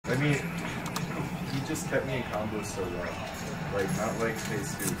I mean, he just kept me in combos so well. Like, not like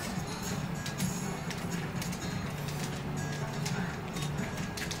Jesus.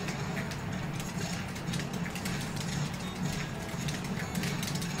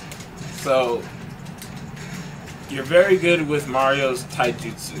 So, you're very good with Mario's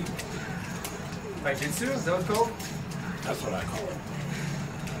taijutsu. Taijutsu? Is that what it's called? That's what I call it.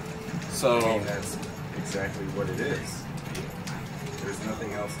 So, I mean, that's exactly what it is. There's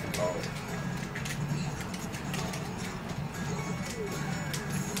nothing else to call it.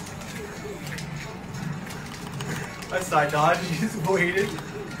 I side dodge, he just waited.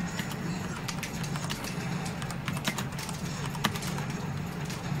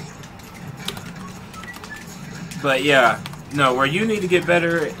 but yeah, no, where you need to get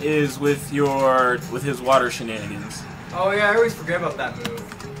better is with his water shenanigans. Oh yeah, I always forget about that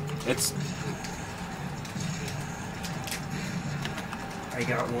move. It's I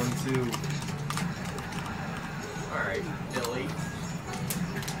got one too. Alright, Billy.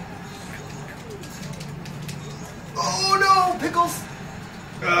 Oh no, Pickles!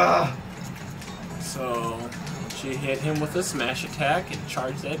 Ah! so she hit him with a smash attack and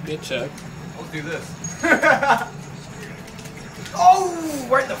charge that bitch up. Let's do this. Oh,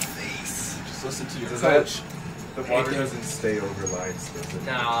 right in the face! Just listen to your Does coach. The water doesn't stay over lives, does it?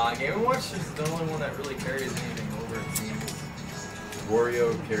 Nah, Game & Watch is the only one that really carries anything over, it seems.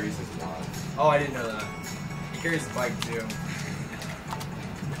 Wario carries his mod. Oh, I didn't know that. He carries the bike too.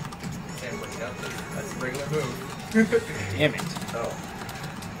 Can't bring it up. That's a regular move. Damn it. Oh.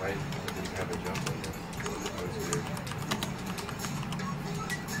 I didn't have a jump on this. That was weird.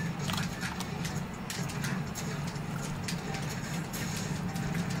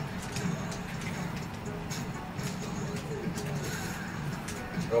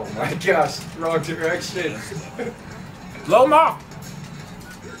 Oh my gosh, wrong direction. Blow him off!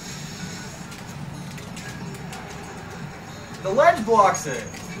 The ledge blocks it!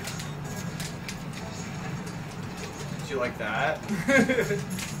 Did you like that?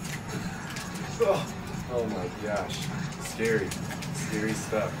 Oh my gosh. Scary. Scary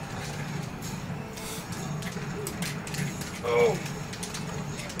stuff. Oh.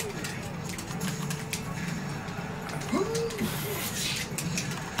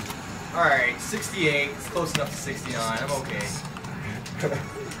 Alright, 68. It's close enough to 69. I'm okay.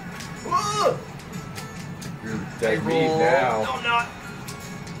 Whoa! You're dead I meat roll. now. No, I'm not!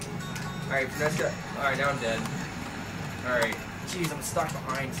 Alright, finesse that. Alright, now I'm dead. Alright. Jeez, I'm stuck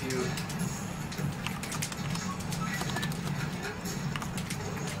behind too.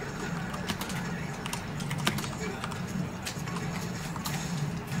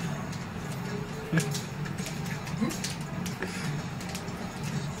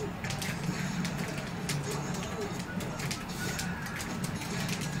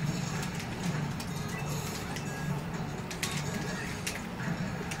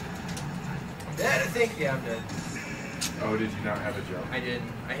 Dead, I think. Yeah, I'm dead. Oh, did you not have a jump? I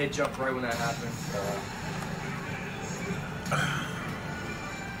didn't. I hit jump right when that happened.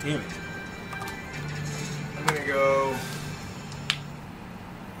 Damn it. I'm gonna go.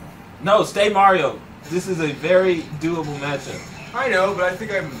 No, stay Mario. This is a very doable matchup. I know, but I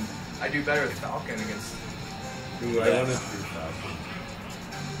think I do better with Falcon against. Ooh, I Yeah. want to do Falcon.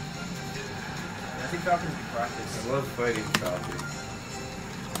 I think Falcon's good practice. I love fighting Falcon.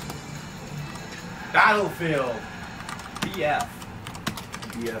 Battlefield. BF.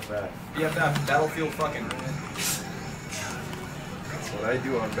 BFF. BFF. Battlefield fucking. That's what I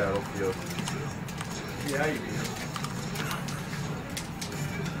do on Battlefield. Yeah, you do.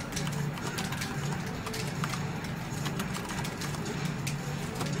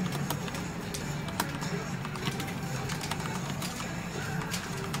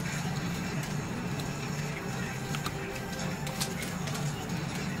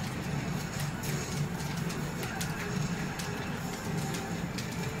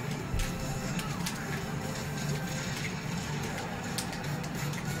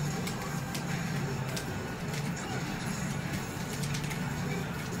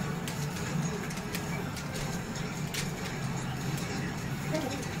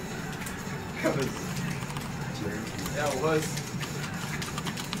 That was Yeah, it was.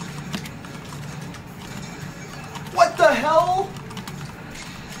 What the hell?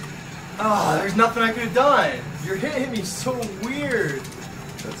 Ah, there's nothing I could have done. Your hit hit me so weird.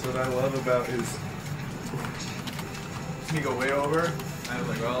 That's what I love about his. Did he go way over? I was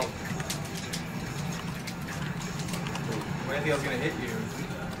like, well, I didn't think I was gonna hit you.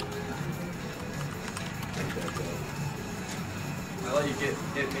 I let you hit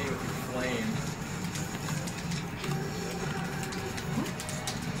me with your flame.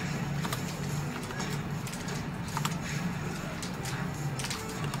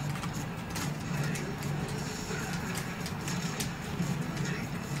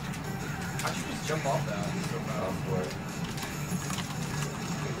 jump off that. So Off what?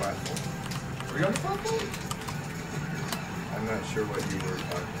 The platform? Were you on the platform? I'm not sure what you were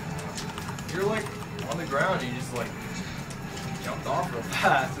talking about. You're like on the ground and you just like jumped off real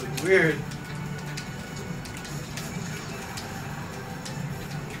fast. It was weird.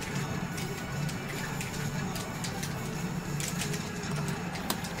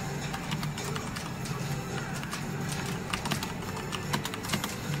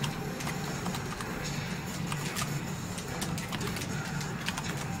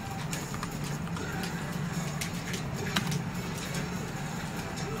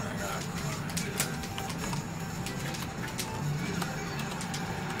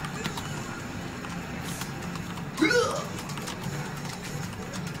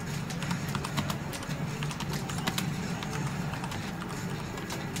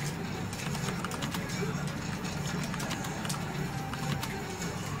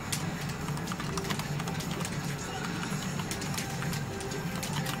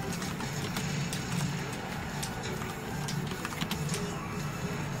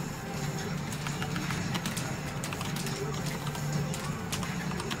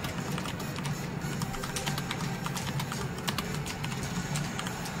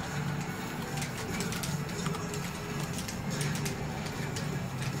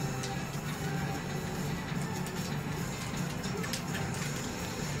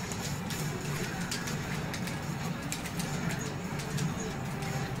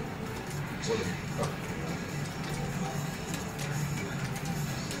 What the fuck?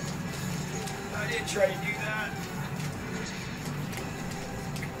 I did try to do that.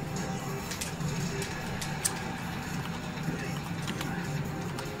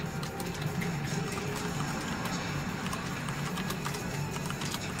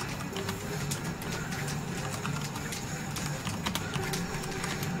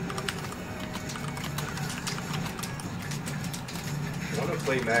 I want to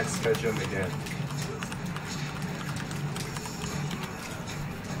play Max Ketchum again.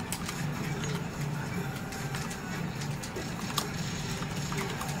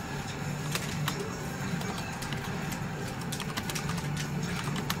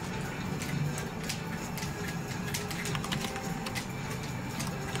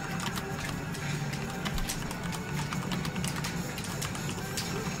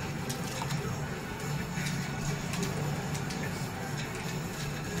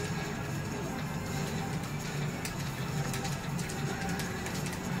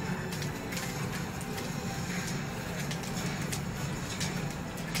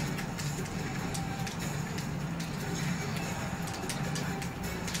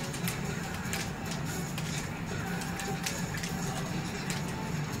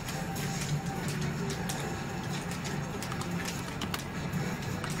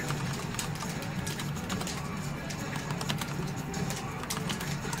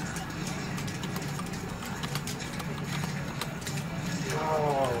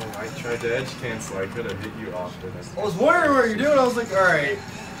 Oh, I tried to edge cancel. I could have hit you off with this. I was wondering what you're doing. I was like, all right.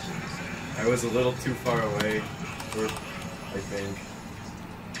 I was a little too far away, I think.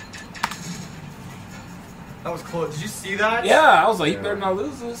 That was close. Did you see that? Yeah, I was like, Yeah. you better not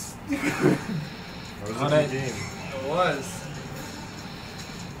lose this. That was Oh, a that- good game. It was.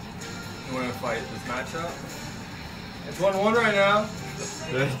 You want to fight this matchup? It's 1-1 right now.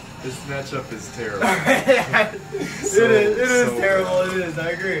 This matchup is terrible. It So- is so terrible. bad. It is. I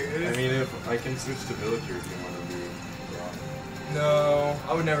agree. It is. I mean, if I can switch to villager if you want to do Rob. No,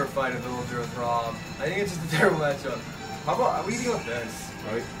 I would never fight a villager with Rob. I think it's just a terrible matchup. How about we deal with this?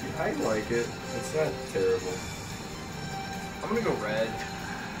 I like it. It's not terrible. I'm gonna go red.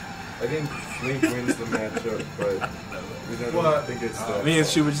 I think Link wins the matchup, but I What? don't think it's that. Me and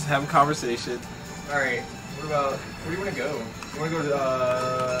she would just have a conversation. All right. What about? Where do you want to go? You want to go to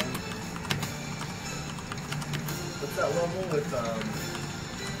what's that level with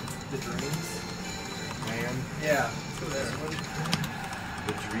the dreams? Man, Yeah. Let's go there.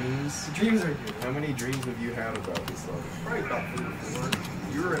 the dreams. The dreams are good. How many dreams have you had about this level? Probably about 3 or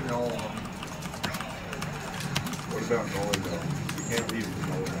 4. You were in all of them. What about Nolan though? You can't leave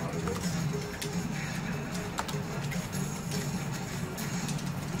Nolan out of this.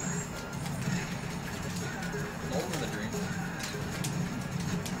 All of the dreams.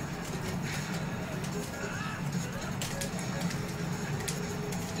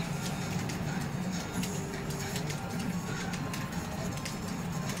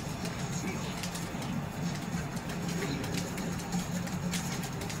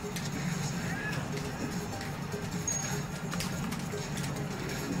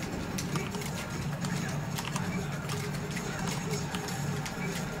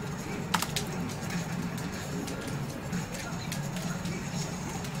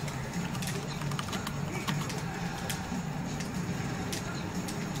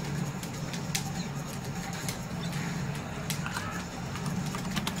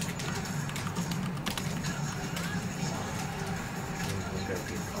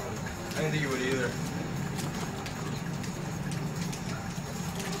 didn't think you would either.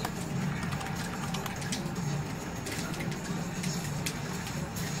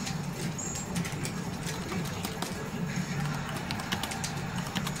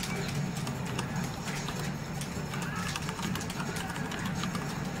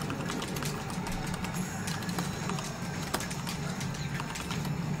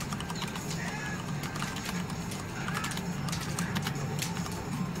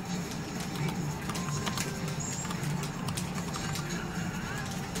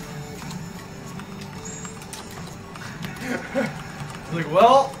 Like,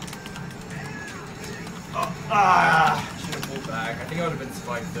 well, should have pulled back. I think I would have been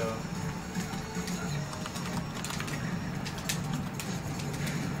spiked though.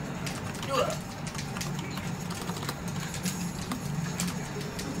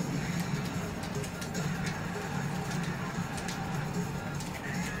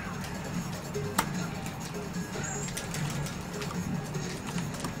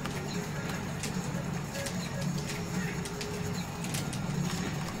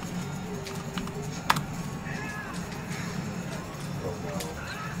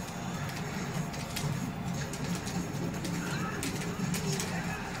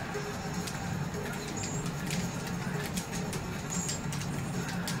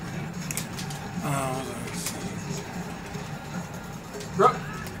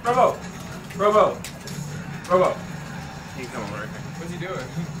 Robo! Robo! Robo! He come over. What's he doing?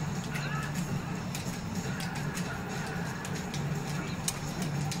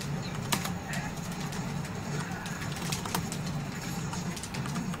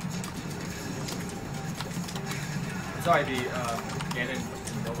 Sorry, the Ganon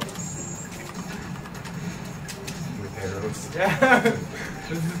and Robo. With arrows. Yeah.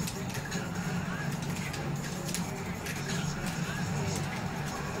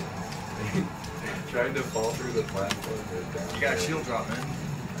 Trying to fall through the platform. Down You got a there. shield drop, man.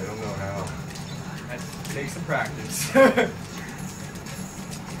 I don't know how. That takes some practice. Oh,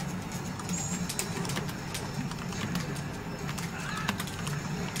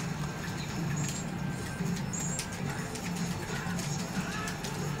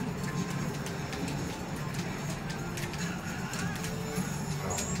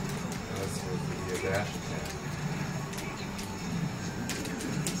 that's supposed to be a dash attack.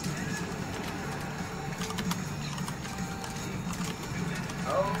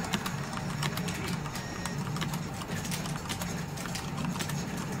 Oh.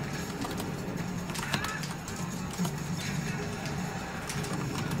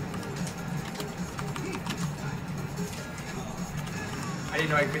 I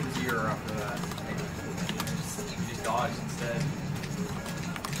didn't know I couldn't hear her after that. You just dodged instead.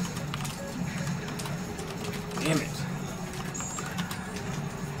 Damn it.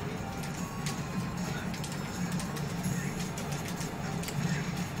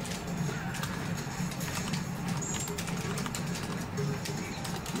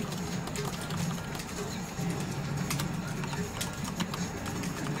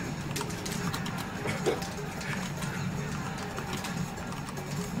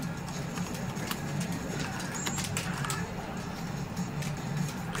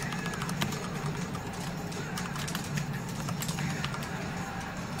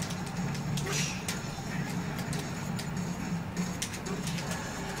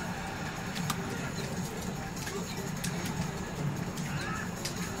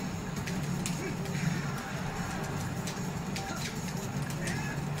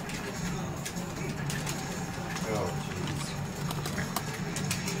 Oh, jeez.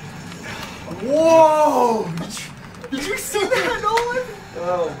 Whoa! Did you see that, Nolan?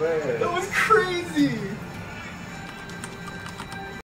 Oh, man. That was crazy!